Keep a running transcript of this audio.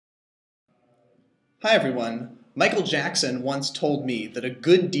Hi everyone. Michael Jackson once told me that a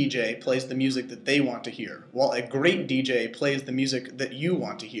good DJ plays the music that they want to hear, while a great DJ plays the music that you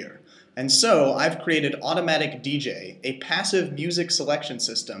want to hear. And so I've created AutomaticDJ, a passive music selection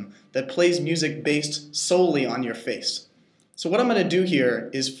system that plays music based solely on your face. So what I'm going to do here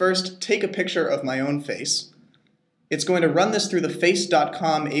is first take a picture of my own face. It's going to run this through the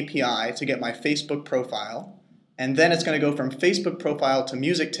face.com API to get my Facebook profile, and then it's going to go from Facebook profile to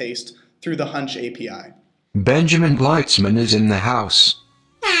music taste through the Hunch API. Benjamin Leitzman is in the house.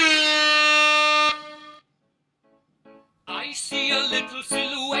 I see a little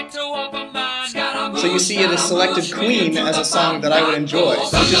silhouette of a man. So you see it has selected Queen as a song that I would enjoy, which is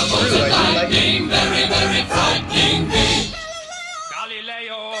true, I do like it. Very, very frightening me.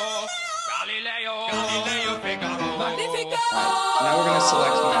 Galileo, Galileo, Galileo Figaro. Alright, now we're going to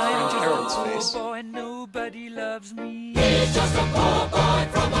select my friend Harold's face. Boy, nobody loves me. He's just a poor boy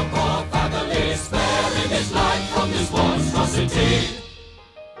from a poor family, sparing his life from this monstrosity.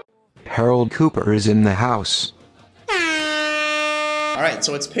 Harold Cooper is in the house. Alright,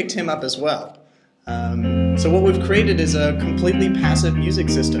 so it's picked him up as well. So what we've created is a completely passive music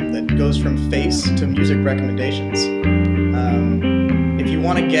system that goes from face to music recommendations. If you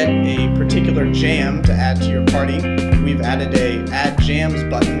want to get a particular jam to add to your party, we've added a Add Jams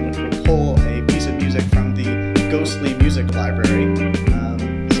button, which will pull a piece of music from the Ghostly Music Library.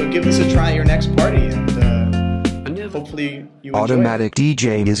 So give this a try at your next party, and hopefully you enjoy it.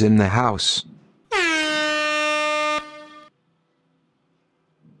 AutomaticDJ is in the house.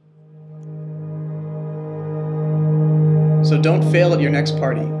 So don't fail at your next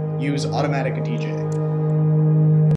party. Use AutomaticDJ.